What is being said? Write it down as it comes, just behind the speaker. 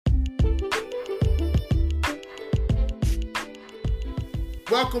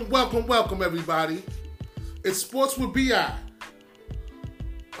Welcome, everybody. It's Sports with B.I.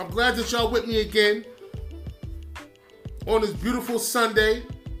 I'm glad that y'all with me again on this beautiful Sunday,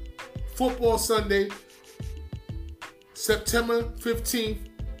 football Sunday, September 15th,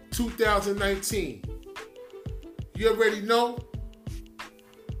 2019. You already know.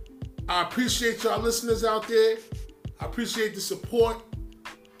 I appreciate y'all listeners out there. I appreciate the support.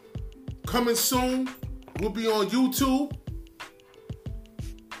 Coming soon, we'll be on YouTube.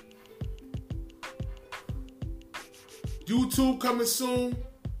 YouTube coming soon.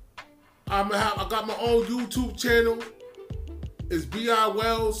 I got my own YouTube channel. It's B.I.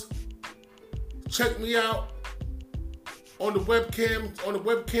 Wells. Check me out on the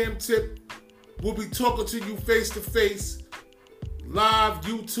webcam tip. We'll be talking to you face to face, live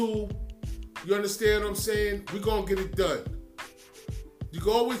YouTube. You understand what I'm saying? We're going to get it done. You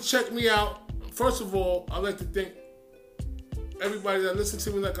can always check me out. First of all, I'd like to thank everybody that listened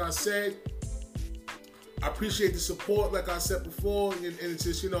to me, like I said. I appreciate the support, like I said before, and it's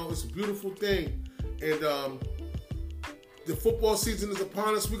just, it's a beautiful thing. And the football season is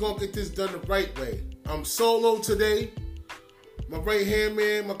upon us. We're going to get this done the right way. I'm solo today. My right-hand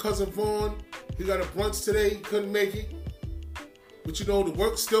man, my cousin Vaughn, he got a brunch today. He couldn't make it. But the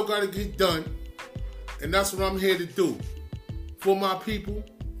work still got to get done. And that's what I'm here to do. For my people,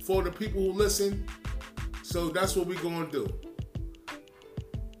 for the people who listen. So that's what we're going to do.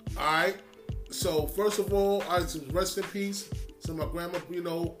 All right? So, first of all, I just rest in peace. So, my grandma,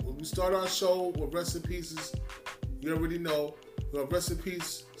 when we start our show with rest in pieces, you already know. We're rest in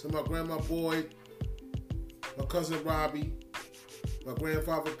peace to my grandma Boyd, my cousin Robbie, my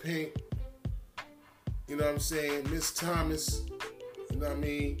grandfather Pink, you know what I'm saying, Miss Thomas, you know what I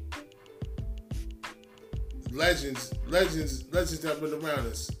mean? Legends that have been around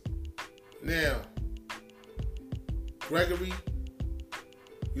us. Now, Gregory,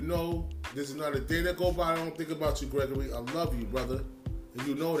 there's not a day that go by I don't think about you, Gregory. I love you, brother. And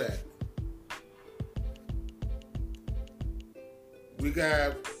you know that. We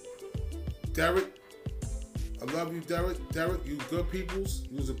got Derek. I love you, Derek. Derek, you good peoples.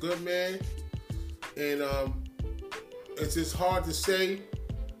 You was a good man. And it's just hard to say.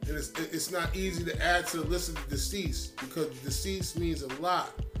 And it's not easy to add to the list of the deceased. Because deceased means a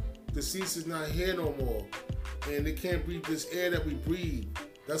lot. Deceased is not here no more. And they can't breathe this air that we breathe.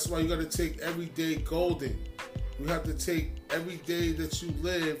 That's why you got to take every day golden. You have to take every day that you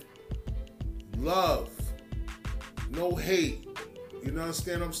live, love, no hate. You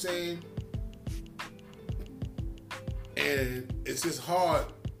understand what I'm saying? And it's just hard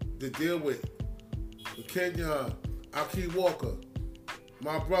to deal with. Kenyon, Aki Walker,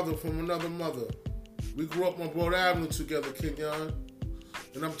 my brother from another mother. We grew up on Broad Avenue together, Kenyon.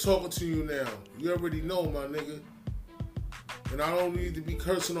 And I'm talking to you now. You already know, my nigga. And I don't need to be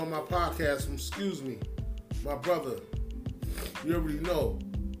cursing on my podcast. Excuse me. My brother. You already know.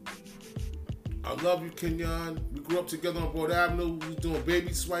 I love you, Kenyon. We grew up together on Broad Avenue. We was doing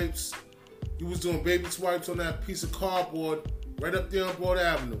baby swipes. You was doing baby swipes on that piece of cardboard right up there on Broad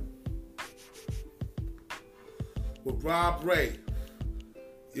Avenue. With Rob Ray.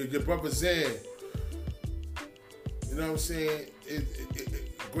 Your brother Zan. You know what I'm saying?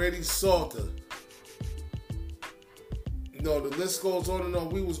 Grady Salter. The list goes on and on.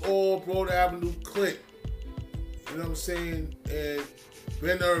 We was all Broad Avenue clique. You know what I'm saying? And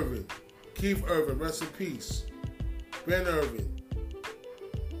Ben Irvin, Keith Irvin, rest in peace. Ben Irvin.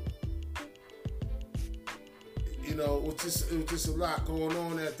 It was just a lot going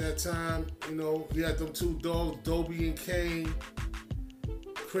on at that time. We had them two dogs, Dobie and Kane.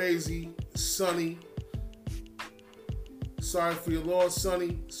 Crazy, Sonny. Sorry for your loss,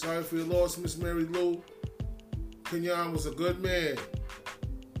 Sonny. Sorry for your loss, Miss Mary Lou. Kenyon was a good man.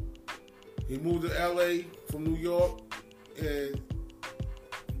 He moved to LA from New York, and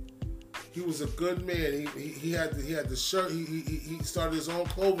he was a good man. He had the shirt. He started his own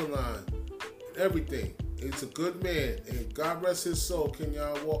clothing line, and everything. He's a good man, and God rest his soul,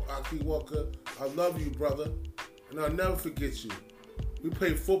 Kenyon Aki Walker. I love you, brother, and I'll never forget you. We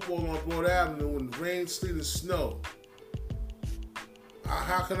played football on Broad Avenue in the rain, sleet, and snow.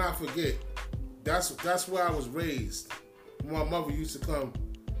 How can I forget? That's where I was raised. My mother used to come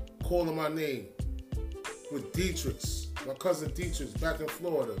calling my name with Dietrich's, my cousin Dietrich's back in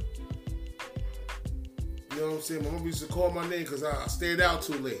Florida. You know what I'm saying? My mother used to call my name because I stayed out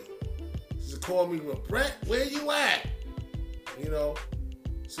too late. She used to call me, Brett, where you at?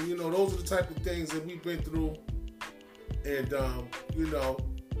 So, those are the type of things that we've been through. And,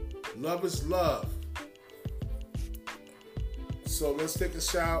 love is love. So let's take a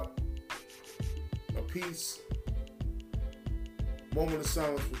shout, a peace, Moment of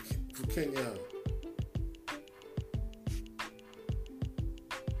silence for Kenyon.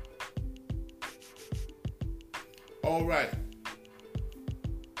 All right.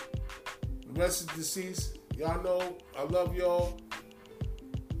 The rest is deceased. Y'all know I love y'all.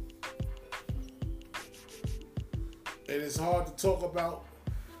 And it's hard to talk about,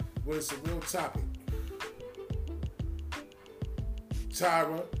 but it's a real topic.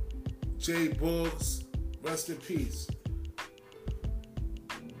 Tyra, J Boogs, rest in peace.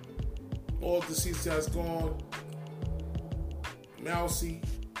 All deceased has gone. Mousy.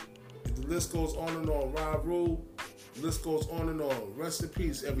 The list goes on and on. Ra Rule. The list goes on and on. Rest in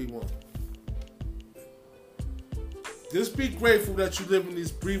peace, everyone. Just be grateful that you live in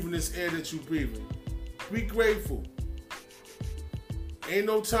this, breathing this air that you're breathing. Be grateful. Ain't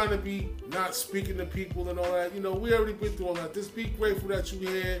no time to be not speaking to people and all that. You know, we already been through all that. Just be grateful that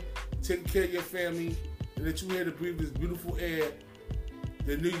you're here, taking care of your family, and that you're here to breathe this beautiful air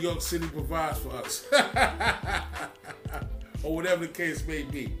that New York City provides for us. Or whatever the case may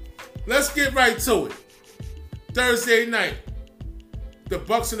be. Let's get right to it. Thursday night, the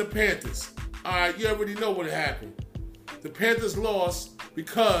Bucks and the Panthers. All right, you already know what happened. The Panthers lost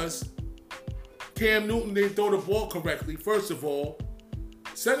because Cam Newton didn't throw the ball correctly, first of all.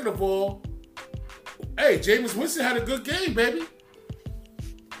 Second of all, hey, Jameis Winston had a good game, baby.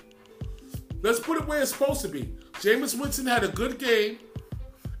 Let's put it where it's supposed to be. Jameis Winston had a good game,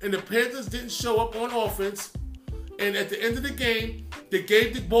 and the Panthers didn't show up on offense. And at the end of the game, they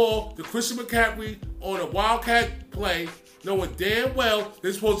gave the ball to Christian McCaffrey on a wildcat play, knowing damn well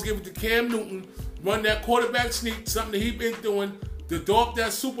they're supposed to give it to Cam Newton, run that quarterback sneak, something that he's been doing, to throw up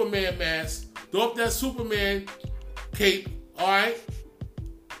that Superman mask, throw up that Superman cape, all right?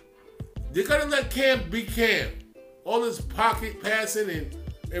 They're going to let Cam be Cam. All this pocket passing, and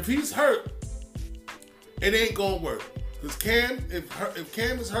if he's hurt, it ain't going to work. Because Cam, if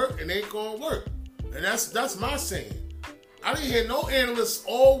Cam is hurt, it ain't going to work. And that's my saying. I didn't hear no analysts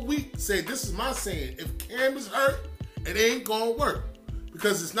all week say this is my saying. If Cam is hurt, it ain't going to work.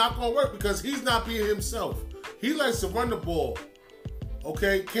 Because it's not going to work because he's not being himself. He likes to run the ball.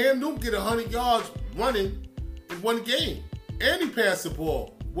 Okay? Cam Newton get 100 yards running in one game. And he passed the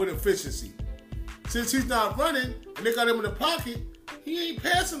ball with efficiency. Since he's not running and they got him in the pocket, he ain't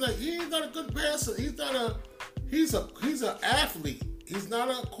passing like he ain't not a good passer. He's an athlete. He's not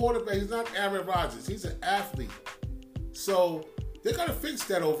a quarterback. He's not Aaron Rodgers. He's an athlete. So they gotta fix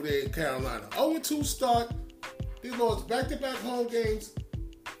that over there in Carolina. 0-2 start. They lost back-to-back home games.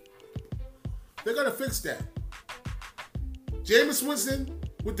 They gotta fix that. Jameis Winston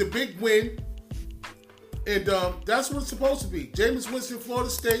with the big win. And that's what it's supposed to be. Jameis Winston,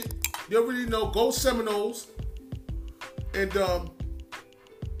 Florida State. You already know. Go Seminoles. And,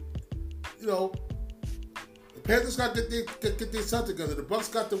 you know, the Panthers got to get their stuff together. The Bucks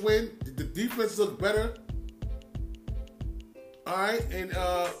got the win. The defense looked better. All right. And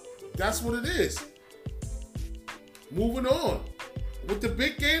that's what it is. Moving on. With the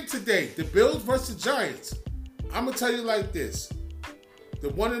big game today, the Bills versus the Giants. I'm going to tell you like this. The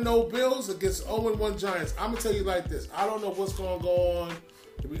 1-0 Bills against 0-1 Giants. I'm going to tell you like this. I don't know what's going to go on,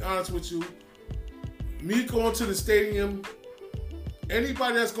 to be honest with you. Me going to the stadium,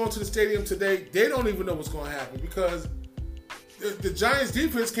 anybody that's going to the stadium today, they don't even know what's going to happen because the Giants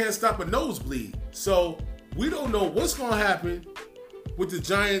defense can't stop a nosebleed. So we don't know what's going to happen with the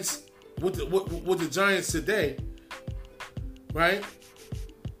Giants, with the Giants today, right?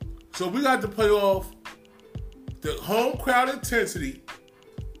 So we got to play off the home crowd intensity.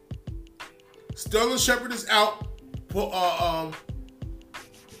 Sterling Shepard is out.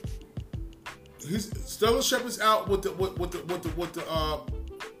 Sterling Shepard's out with the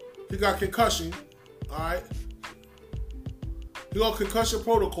he got concussion. All right, he got concussion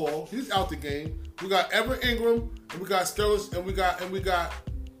protocol. He's out the game. We got Evan Ingram and we got Sterling and we got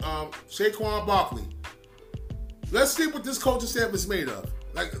Saquon Barkley. Let's see what this coaching staff is made of.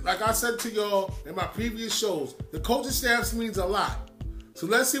 Like I said to y'all in my previous shows, the coaching staff means a lot. So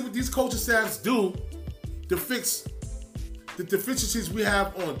let's see what these coaching staffs do to fix the deficiencies we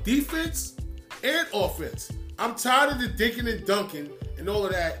have on defense and offense. I'm tired of the dinking and dunking and all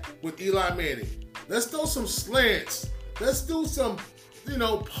of that with Eli Manning. Let's throw some slants. Let's do some,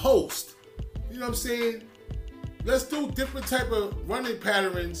 post. You know what I'm saying? Let's do different type of running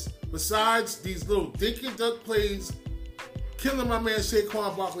patterns besides these little dink and dunk plays, killing my man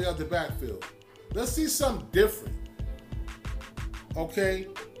Saquon Barkley out the backfield. Let's see something different. Okay?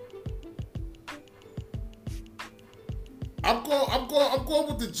 I'm going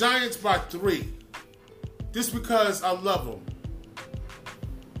with the Giants by 3. Just because I love them.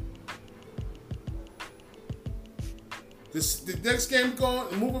 The next game going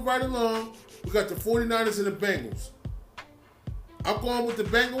and moving right along, we got the 49ers and the Bengals. I'm going with the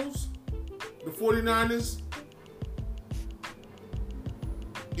Bengals, the 49ers.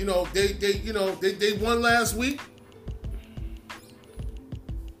 You know, they won last week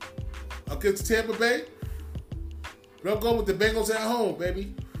against Tampa Bay. But I'm going with the Bengals at home,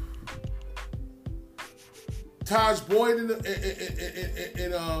 baby. Taj Boyd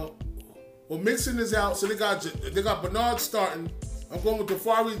Mixon is out, so they got Bernard starting. I'm going with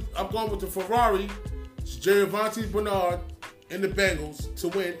the Ferrari, Giovanni Bernard, and the Bengals to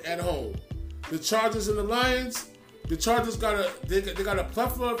win at home. The Chargers and the Lions. The Chargers got a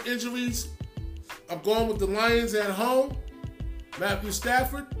plethora of injuries. I'm going with the Lions at home. Matthew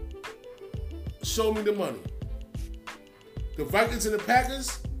Stafford, show me the money. The Vikings and the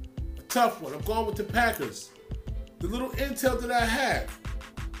Packers, a tough one. I'm going with the Packers. The little intel that I have.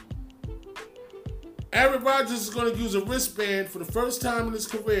 Aaron Rodgers is going to use a wristband for the first time in his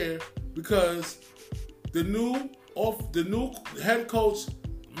career because the new head coach,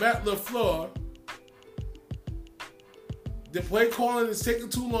 Matt LaFleur, the play calling is taking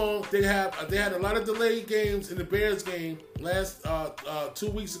too long. They had a lot of delayed games in the Bears game last 2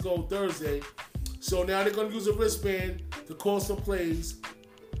 weeks ago, Thursday. So now they're going to use a wristband to call some plays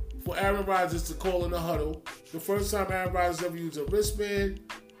for Aaron Rodgers to call in the huddle. The first time Aaron Rodgers ever used a wristband.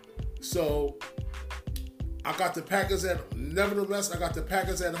 So I got the Packers I got the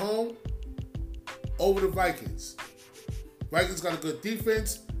Packers at home over the Vikings. Vikings got a good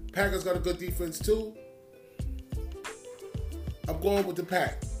defense. Packers got a good defense too. I'm going with the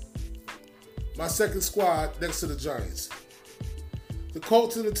Pack. My second squad next to the Giants. The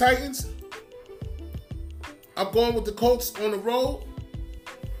Colts and the Titans. I'm going with the Colts on the road.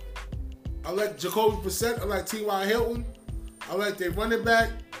 I like Jacoby Brissett. I like T.Y. Hilton. I like their running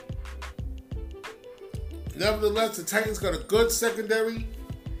back. Nevertheless, the Titans got a good secondary.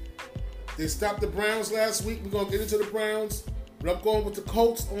 They stopped the Browns last week. We're going to get into the Browns. But I'm going with the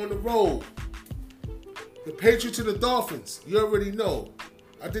Colts on the road. The Patriots and the Dolphins. You already know.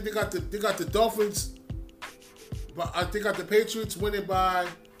 I think they got the Dolphins, but I think they got the Patriots winning by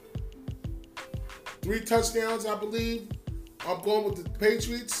 3 touchdowns, I believe. I'm going with the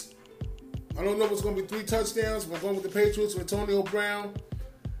Patriots. I don't know if it's going to be 3 touchdowns, but I'm going with the Patriots with Antonio Brown.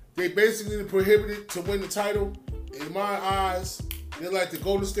 They basically prohibited to win the title. In my eyes, they're like the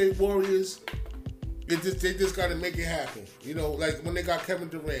Golden State Warriors. They just got to make it happen. You know, like when they got Kevin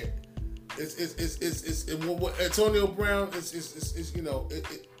Durant. Antonio Brown they're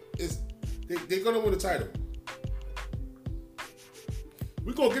gonna win the title.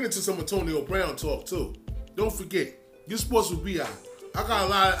 We're gonna get into some Antonio Brown talk too. Don't forget, your sports with BI. I got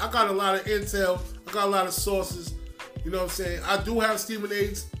a lot of intel. I got a lot of sources. You know what I'm saying? I do have Stephen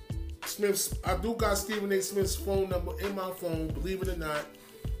A. Smith's. I do got Stephen A. Smith's phone number in my phone. Believe it or not.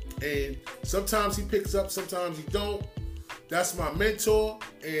 And sometimes he picks up, sometimes he don't. That's my mentor,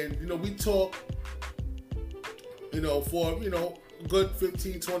 and we talk, for a good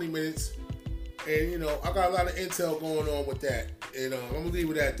 15, 20 minutes, and I got a lot of intel going on with that, and I'm gonna leave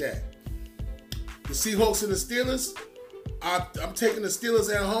it at that. The Seahawks and the Steelers, I'm taking the Steelers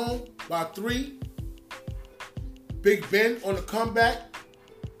at home by 3. Big Ben on the comeback.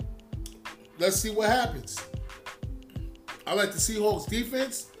 Let's see what happens. I like the Seahawks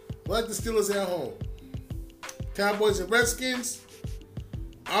defense. I like the Steelers at home. Cowboys and Redskins.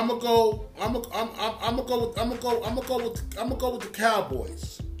 I'm gonna go with the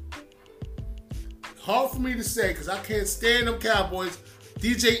Cowboys. Hard for me to say because I can't stand them Cowboys.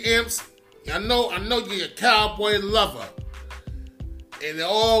 DJ Amps, I know you're a Cowboy lover, and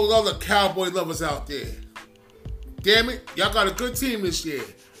all the other Cowboy lovers out there. Damn it, y'all got a good team this year.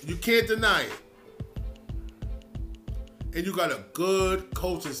 You can't deny it, and you got a good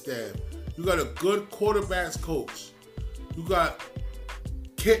coaching staff. You got a good quarterbacks coach. You got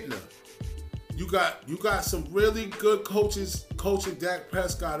Kittner. You got some really good coaches coaching Dak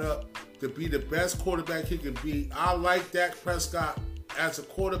Prescott up to be the best quarterback he can be. I like Dak Prescott as a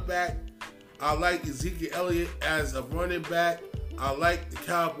quarterback. I like Ezekiel Elliott as a running back. I like the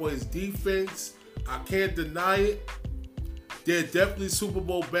Cowboys defense. I can't deny it. They're definitely Super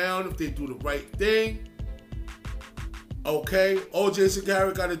Bowl bound if they do the right thing. Okay, all Jason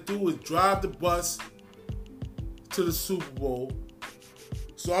Garrett got to do is drive the bus to the Super Bowl.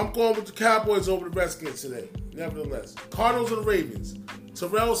 So I'm going with the Cowboys over the Redskins today, nevertheless. Cardinals and the Ravens.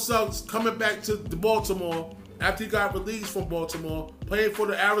 Terrell Suggs coming back to the Baltimore after he got released from Baltimore, playing for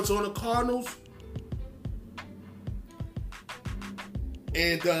the Arizona Cardinals.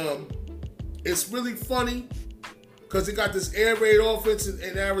 And it's really funny because they got this air raid offense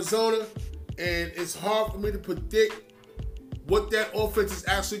in Arizona, and it's hard for me to predict what that offense is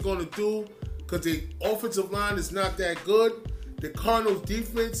actually going to do, because the offensive line is not that good. The Cardinals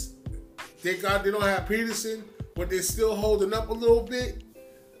defense, they don't have Peterson, but they're still holding up a little bit.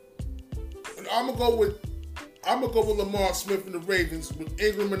 And I'm gonna go with Lamar Smith and the Ravens with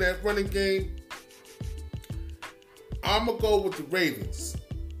Ingram in that running game. I'm gonna go with the Ravens.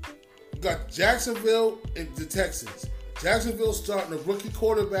 You got Jacksonville and the Texans. Jacksonville starting a rookie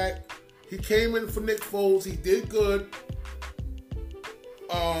quarterback. He came in for Nick Foles. He did good.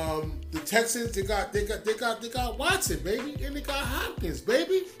 The Texans, they got Watson, baby, and they got Hopkins,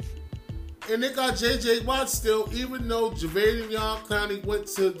 baby, and they got J.J. Watt still, even though Jadeveon Clowney went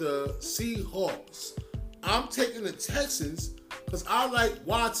to the Seahawks. I'm taking the Texans because I like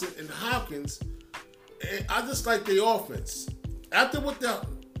Watson and Hopkins, and I just like their offense. After what the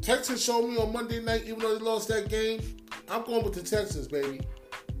Texans showed me on Monday night, even though they lost that game, I'm going with the Texans, baby.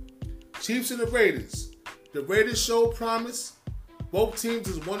 Chiefs and the Raiders. The Raiders showed promise. Both teams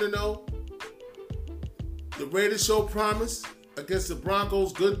is 1-0. The Raiders showed promise against the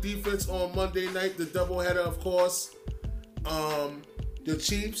Broncos. Good defense on Monday night. The doubleheader, of course. The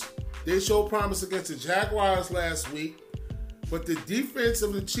Chiefs, they showed promise against the Jaguars last week. But the defense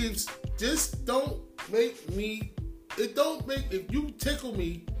of the Chiefs just don't make me... If you tickle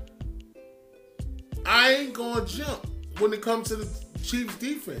me, I ain't going to jump when it comes to the Chiefs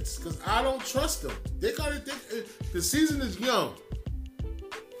defense, because I don't trust them. The season is young.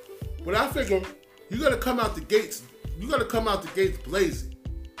 But I figure you got to come out the gates. You got to come out the gates blazing,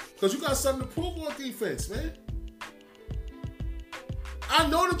 because you got something to prove on defense, man. I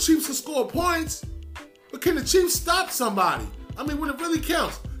know the Chiefs will score points, but can the Chiefs stop somebody? I mean, when it really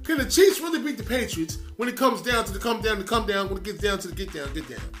counts, can the Chiefs really beat the Patriots when it comes down to the come down, when it gets down to the get down?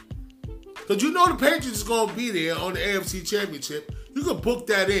 Because you know the Patriots is going to be there on the AFC Championship. You can book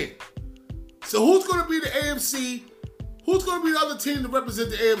that in. So who's going to be the AFC? Who's going to be the other team to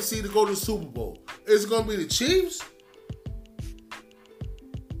represent the AFC to go to the Super Bowl? Is it going to be the Chiefs?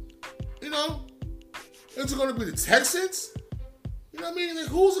 You know? Is it going to be the Texans? You know what I mean? Like,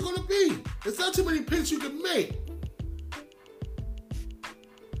 who's it going to be? There's not too many picks you can make.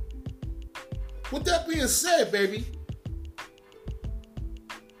 With that being said, baby,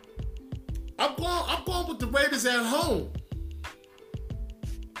 I'm going with the Raiders at home.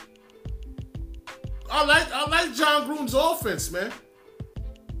 I like John Gruden's offense, man.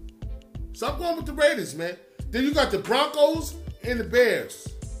 So I'm going with the Raiders, man. Then you got the Broncos and the Bears.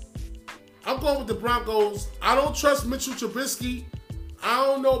 I'm going with the Broncos. I don't trust Mitchell Trubisky. I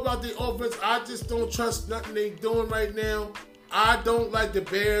don't know about the offense. I just don't trust nothing they're doing right now. I don't like the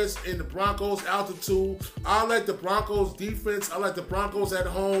Bears and the Broncos altitude. I like the Broncos defense. I like the Broncos at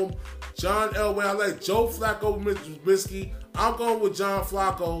home. John Elway. I like Joe Flacco over Mitchell Trubisky. I'm going with Joe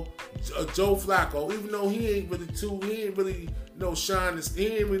Flacco, even though he ain't really no shining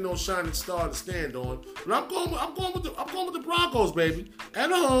star to stand on. But I'm going with the Broncos, baby,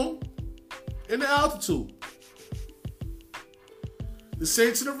 at home, in the altitude. The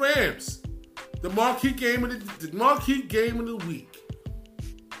Saints and the Rams, the marquee game of the week.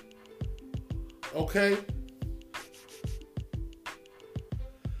 Okay,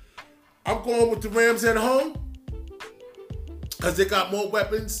 I'm going with the Rams at home, because they got more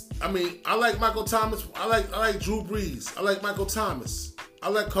weapons. I mean, I like Michael Thomas. I like Drew Brees. I like Michael Thomas. I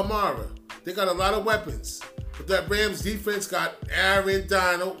like Kamara. They got a lot of weapons. But that Rams defense got Aaron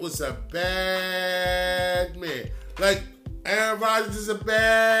Donald was a bad man. Like, Aaron Rodgers is a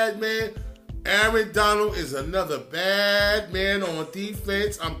bad man. Aaron Donald is another bad man on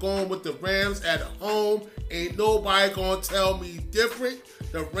defense. I'm going with the Rams at home. Ain't nobody gonna tell me different.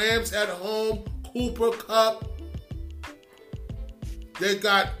 The Rams at home, Cooper Kupp. They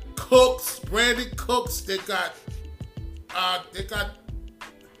got Cooks, Brandon Cooks. They got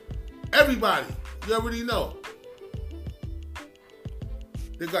everybody. You already know.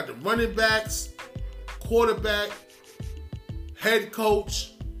 They got the running backs, quarterback, head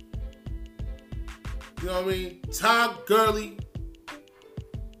coach. You know what I mean? Todd Gurley.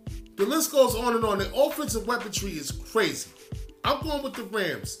 The list goes on and on. The offensive weaponry is crazy. I'm going with the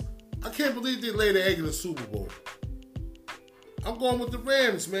Rams. I can't believe they laid an egg in the Super Bowl. I'm going with the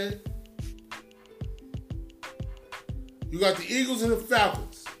Rams, man. You got the Eagles and the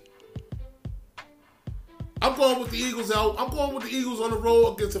Falcons. I'm going with the Eagles out. I'm going with the Eagles on the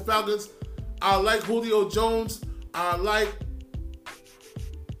road against the Falcons. I like Julio Jones. I like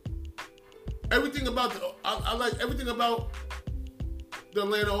everything about I like everything about the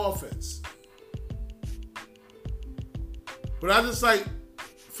Atlanta offense. But I just like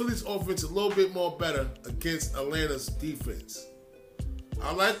Philly's offense a little bit more better against Atlanta's defense.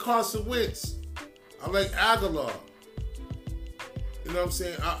 I like Carson Wentz. I like Aguilar. You know what I'm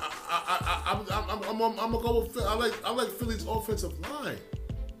saying? I'm gonna go with Philly. I like Philly's offensive line.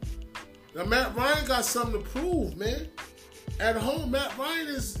 Now Matt Ryan got something to prove, man. At home, Matt Ryan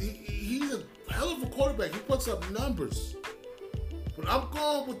he's a hell of a quarterback. He puts up numbers. But I'm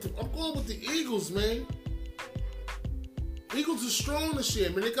going with the Eagles, man. Eagles are strong this year,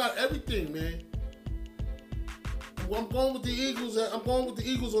 man. They got everything, man. I'm going with the Eagles. I'm going with the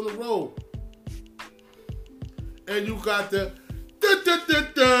Eagles on the road. And you got the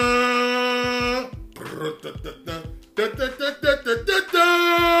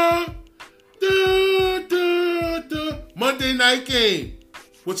Monday night game,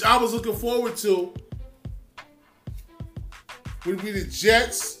 which I was looking forward to, would be the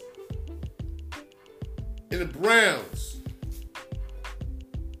Jets and the Browns.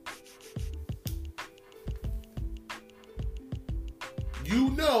 You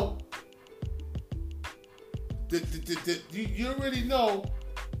know, you already know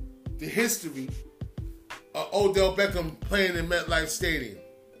the history of Odell Beckham playing in MetLife Stadium.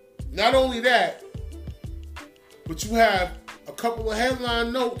 Not only that, but you have a couple of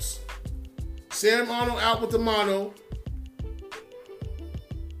headline notes. Sam Arnold out with the mono.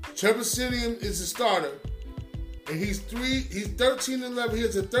 Trevor Siemian is the starter. And he's 13-11. He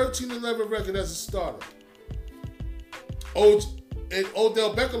has a 13-11 record as a starter. And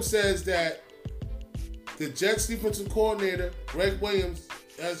Odell Beckham says that the Jets defensive coordinator, Greg Williams,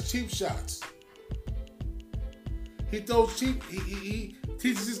 has cheap shots. He throws cheap. He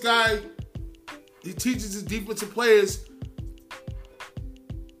teaches this guy. He teaches his defensive players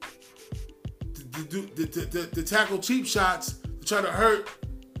to tackle cheap shots to try to hurt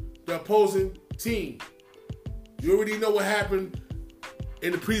the opposing team. You already know what happened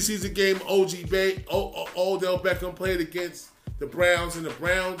in the preseason game. Odell Beckham played against the Browns, and the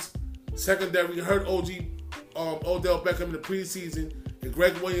Browns secondary hurt Odell Beckham in the preseason. And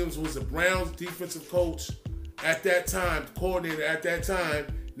Greg Williams was the Browns defensive coach at that time, coordinator at that time.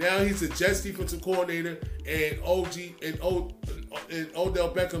 Now he's the Jets defensive coordinator, and Odell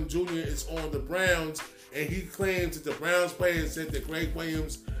Beckham Jr. is on the Browns, and he claims that the Browns players said that Greg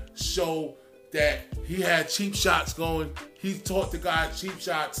Williams showed that he had cheap shots going. He taught the guy cheap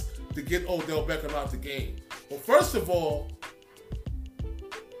shots to get Odell Beckham out the game. Well, first of all,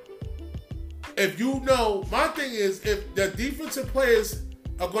 if you know, my thing is, if the defensive players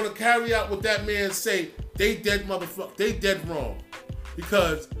are going to carry out what that man say, they dead wrong.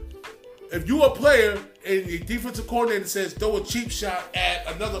 Because if you a player and the defensive coordinator says throw a cheap shot at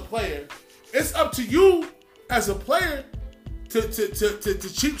another player, it's up to you as a player to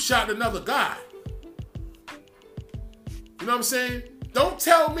cheap shot another guy. You know what I'm saying? Don't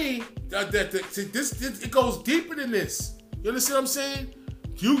tell me that it goes deeper than this. You understand what I'm saying?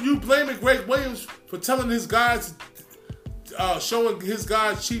 You blaming Greg Williams for telling his guys, showing his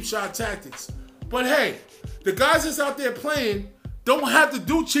guys cheap shot tactics. But hey, the guys that's out there playing don't have to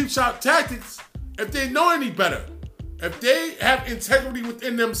do cheap shot tactics if they know any better. If they have integrity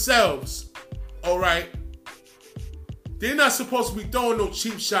within themselves, all right, they're not supposed to be throwing no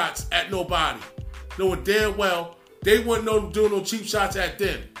cheap shots at nobody. Knowing damn well they wouldn't do no cheap shots at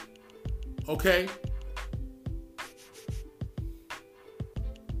them. Okay?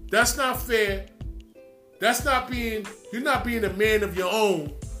 That's not fair. You're not being a man of your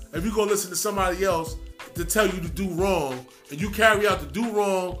own if you're going to listen to somebody else to tell you to do wrong, and you carry out to do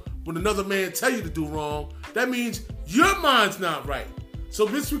wrong when another man tell you to do wrong. That means your mind's not right. So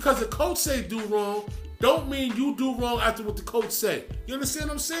just because the coach say do wrong, don't mean you do wrong after what the coach say. You understand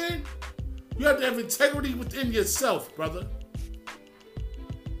what I'm saying? You have to have integrity within yourself, brother.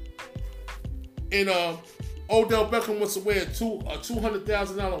 And Odell Beckham wants to wear a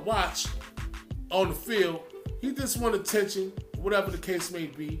 $200,000 watch on the field. He just want attention, whatever the case may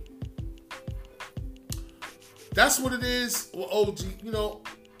be. That's what it is with OG. You know,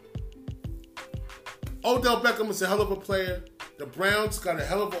 Odell Beckham is a hell of a player. The Browns got a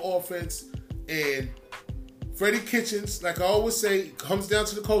hell of an offense. And Freddie Kitchens, like I always say, comes down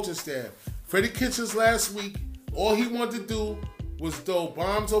to the coaching staff. Freddie Kitchens last week, all he wanted to do was throw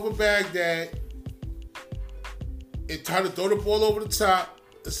bombs over Baghdad and try to throw the ball over the top.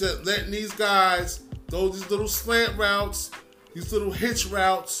 Instead of letting these guys throw these little slant routes, these little hitch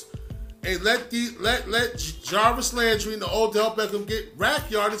routes, and let Jarvis Landry and Odell Beckham get rack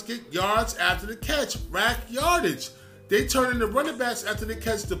yardage, get yards after the catch. Rack yardage. They turn into running backs after they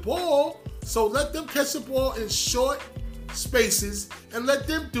catch the ball, so let them catch the ball in short spaces and let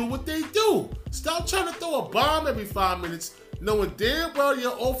them do what they do. Stop trying to throw a bomb every 5 minutes, knowing damn well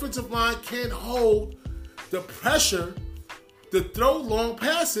your offensive line can't hold the pressure to throw long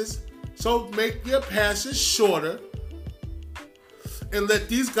passes, so make your passes shorter and let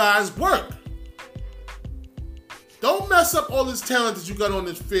these guys work. Don't mess up all this talent that you got on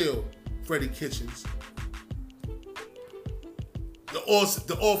this field, Freddie Kitchens.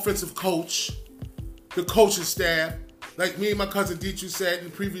 The offensive coach, the coaching staff, like me and my cousin Dietrich said in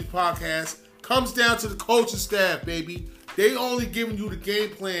the previous podcast, comes down to the coaching staff, baby. They only giving you the game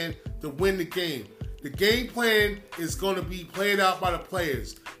plan to win the game. The game plan is going to be played out by the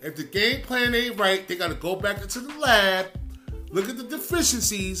players. If the game plan ain't right, they got to go back into the lab, look at the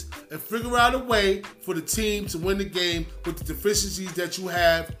deficiencies, and figure out a way for the team to win the game with the deficiencies that you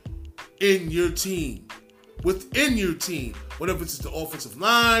have in your team. Within your team. Whether it's the offensive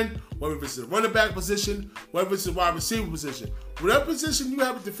line, whether it's the running back position, whether it's the wide receiver position. Whatever position you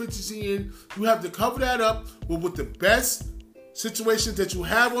have a deficiency in, you have to cover that up with the best situations that you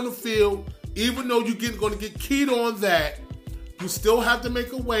have on the field. Even though you're going to get keyed on that, you still have to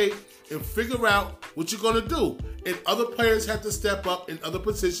make a way and figure out what you're going to do. And other players have to step up in other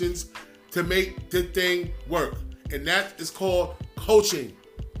positions to make the thing work. And that is called coaching.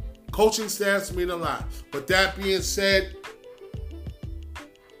 Coaching staffs mean a lot. But that being said,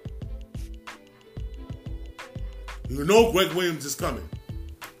 you know Greg Williams is coming.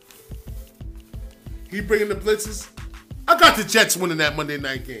 He bringing the blitzes. I got the Jets winning that Monday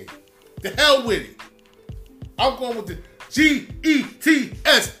night game. The hell with it. I'm going with the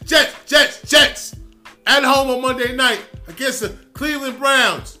G-E-T-S, Jets. At home on Monday night against the Cleveland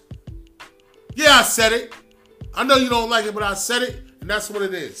Browns. Yeah, I said it. I know you don't like it, but I said it, and that's what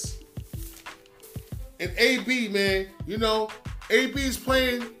it is. And AB, man, you know, AB is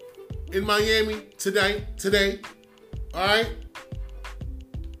playing in Miami today. All right?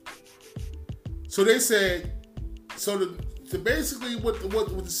 So they said, basically what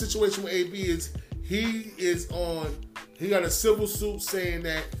the situation with AB is, he got a civil suit saying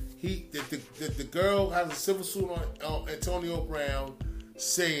that the girl has a civil suit on Antonio Brown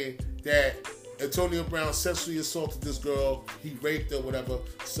saying that Antonio Brown sexually assaulted this girl, he raped her, whatever.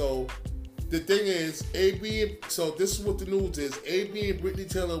 So the thing is, so this is what the news is, AB and Brittany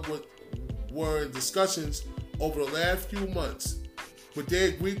Taylor were in discussions over the last few months, but they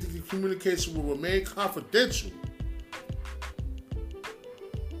agreed that the communication will remain confidential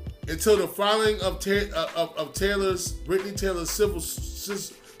until the filing of Brittany Taylor's civil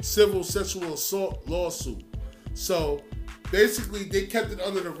sexual assault lawsuit. So basically, they kept it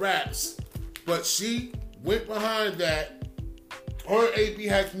under the wraps, but she went behind that. Her and AB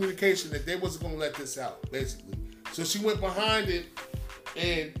had communication that they wasn't going to let this out, basically. So she went behind it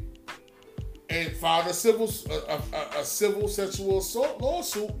and filed a civil sexual assault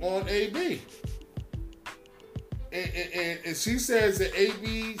lawsuit on AB. And she says that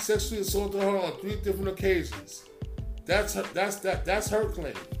AB sexually assaulted her on 3 different occasions. That's her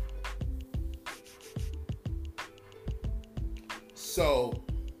claim. So,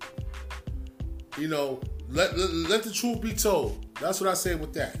 you know, let the truth be told. That's what I say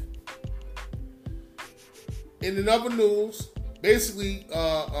with that. In other news, basically,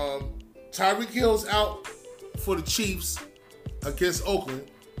 Tyreek Hill's out for the Chiefs against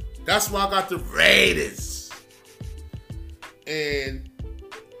Oakland. That's why I got the Raiders. And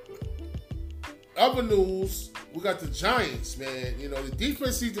other news, we got the Giants, man. You know, the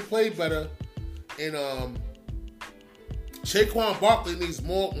defense needs to play better. And Saquon Barkley needs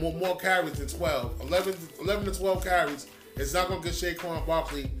more carries than 12. 11 to 12 carries. It's not going to get Saquon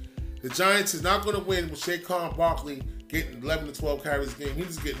Barkley. The Giants is not going to win with Saquon Barkley getting 11 to 12 carries a game. He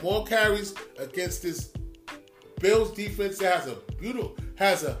needs to get more carries against this Bills defense that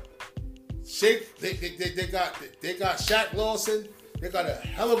has a shake. They got Shaq Lawson. They got a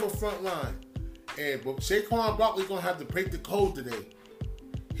hell of a front line. But Saquon Barkley gonna have to break the code today.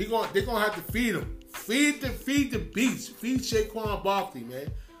 They're gonna have to feed him. Feed the beast. Feed Saquon Barkley,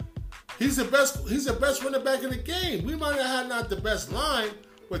 man. He's the best running back in the game. We might have not the best line,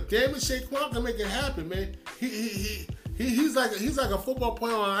 but damn it, Saquon can make it happen, man. He's like a football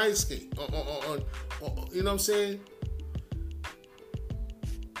player on an ice skate. On you know what I'm saying?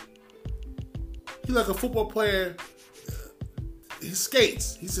 He's like a football player. He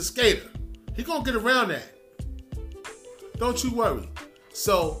skates. He's a skater. He's gonna get around that. Don't you worry.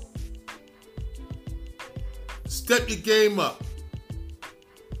 So step your game up.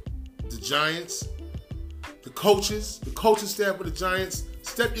 The Giants, the coaching staff of the Giants,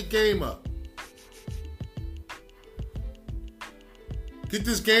 step your game up. Get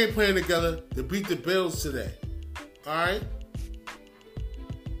this game plan together to beat the Bills today. All right?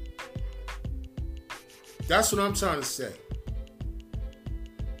 That's what I'm trying to say.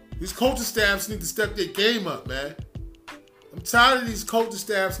 These coaching staffs need to step their game up, man. I'm tired of these coaching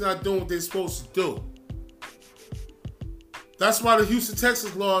staffs not doing what they're supposed to do. That's why the Houston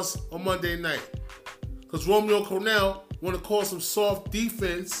Texans lost on Monday night. Because Romeo Crennel want to call some soft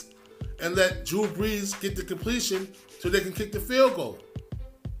defense and let Drew Brees get the completion so they can kick the field goal.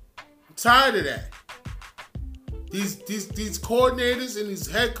 I'm tired of that. These coordinators and these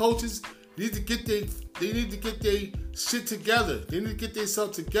head coaches need to get their shit together. They need to get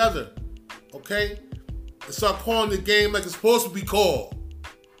themselves together, okay? And start calling the game like it's supposed to be called.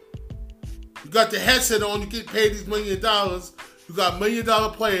 You got the headset on, you get paid these $1 million. You got $1 million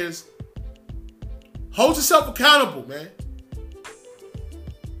players. Hold yourself accountable, man.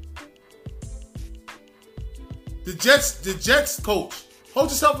 The Jets coach, hold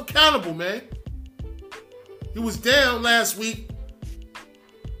yourself accountable, man. He was down last week.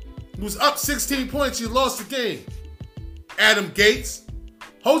 He was up 16 points. You lost the game. Adam Gates,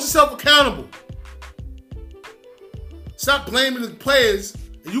 hold yourself accountable. Stop blaming the players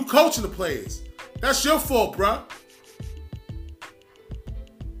and you coaching the players. That's your fault, bruh.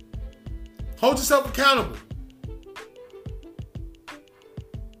 Hold yourself accountable.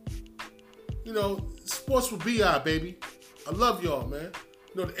 You know, sports with BI, baby. I love y'all, man.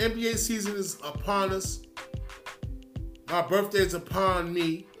 You know, the NBA season is upon us. My birthday is upon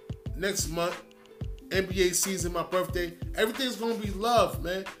me. Next month, NBA season, my birthday. Everything's going to be love,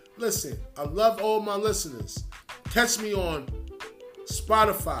 man. Listen, I love all my listeners. Catch me on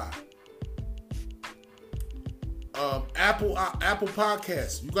Spotify, Apple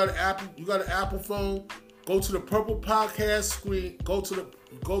Podcasts. You got an Apple phone? Go to the purple podcast screen. Go to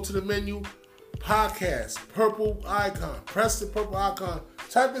the menu, podcast, purple icon. Press the purple icon.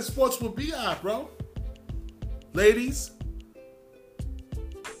 Type in Sports with BI, bro. Ladies,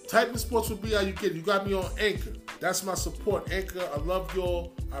 type in Sports with BI. You got me on Anchor. That's my support. Anchor, I love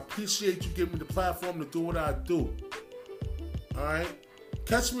y'all. I appreciate you giving me the platform to do what I do. All right,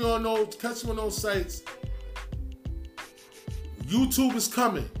 catch me on those sites. YouTube is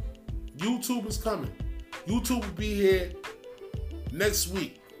coming. YouTube will be here next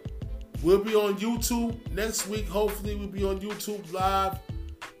week. We'll be on YouTube next week. Hopefully, we'll be on YouTube live,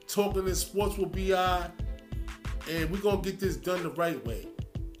 talking in Sports with BI, and we're gonna get this done the right way.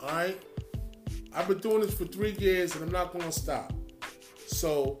 All right. I've been doing this for 3 years, and I'm not gonna stop.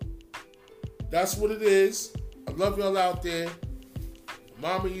 So that's what it is. I love y'all out there.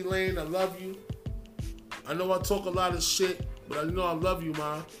 Mama Elaine, I love you. I know I talk a lot of shit, but I know I love you,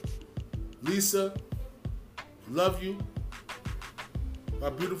 Ma. Lisa, love you. My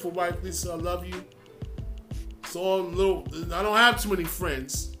beautiful wife, Lisa, I love you. I don't have too many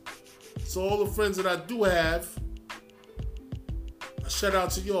friends. So all the friends that I do have, I shout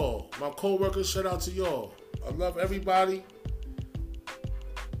out to y'all. My co-workers, shout out to y'all. I love everybody.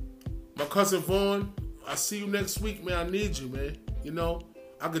 My cousin Vaughn, I see you next week, man. I need you, man. You know,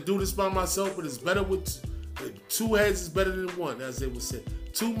 I could do this by myself, but it's better with 2 heads is better than 1, as they would say.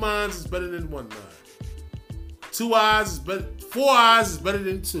 2 minds is better than 1 mind. 4 eyes is better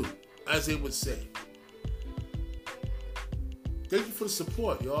than 2, as they would say. Thank you for the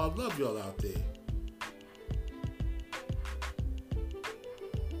support, y'all. I love y'all out there.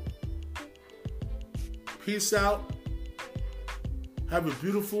 Peace out. Have a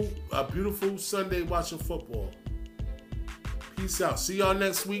beautiful Sunday watching football. Peace out. See y'all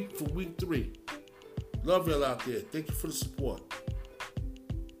next week for week 3. Love y'all out there. Thank you for the support.